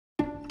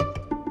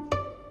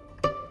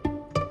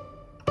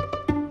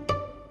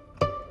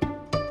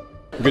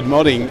Good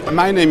morning.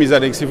 My name is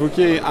Alexis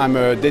Fouquier. I'm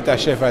a data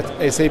chef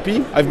at SAP.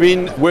 I've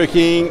been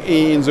working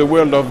in the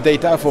world of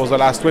data for the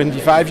last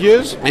 25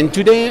 years. And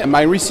today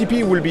my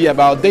recipe will be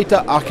about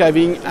data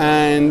archiving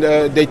and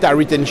data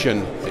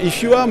retention.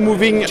 If you are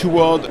moving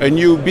toward a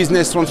new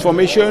business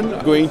transformation,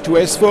 going to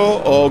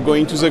S4 or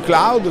going to the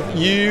cloud,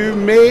 you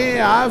may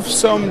have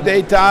some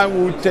data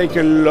who take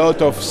a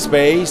lot of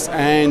space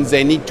and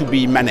they need to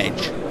be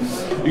managed.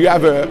 You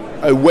have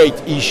a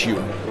weight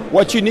issue.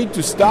 What you need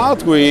to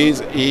start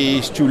with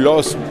is to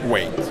lose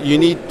weight. You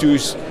need to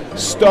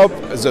stop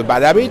the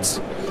bad habits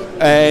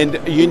and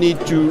you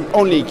need to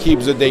only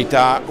keep the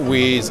data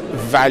with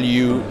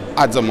value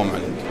at the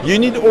moment. You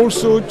need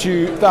also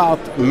to start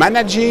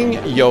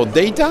managing your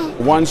data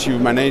once you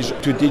manage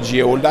to teach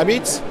your old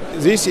habits.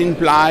 This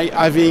implies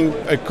having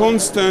a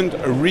constant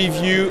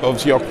review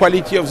of your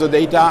quality of the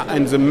data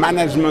and the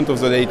management of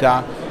the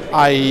data,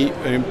 i.e.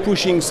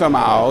 pushing some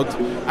out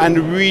and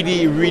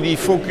really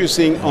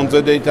focusing on the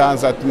data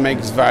that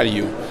makes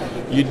value.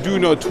 You do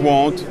not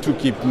want to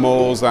keep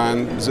more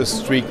than the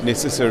strict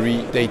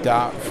necessary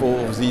data for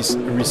this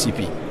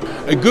recipe.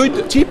 A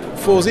good tip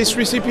for this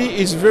recipe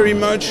is very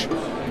much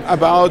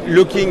about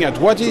looking at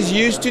what is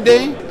used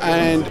today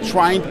and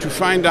trying to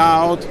find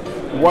out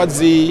what's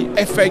the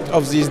effect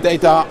of this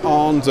data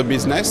on the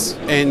business,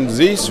 and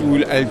this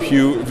will help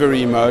you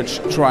very much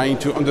trying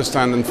to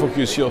understand and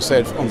focus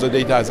yourself on the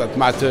data that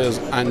matters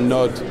and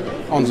not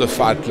on the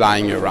fat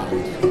lying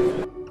around.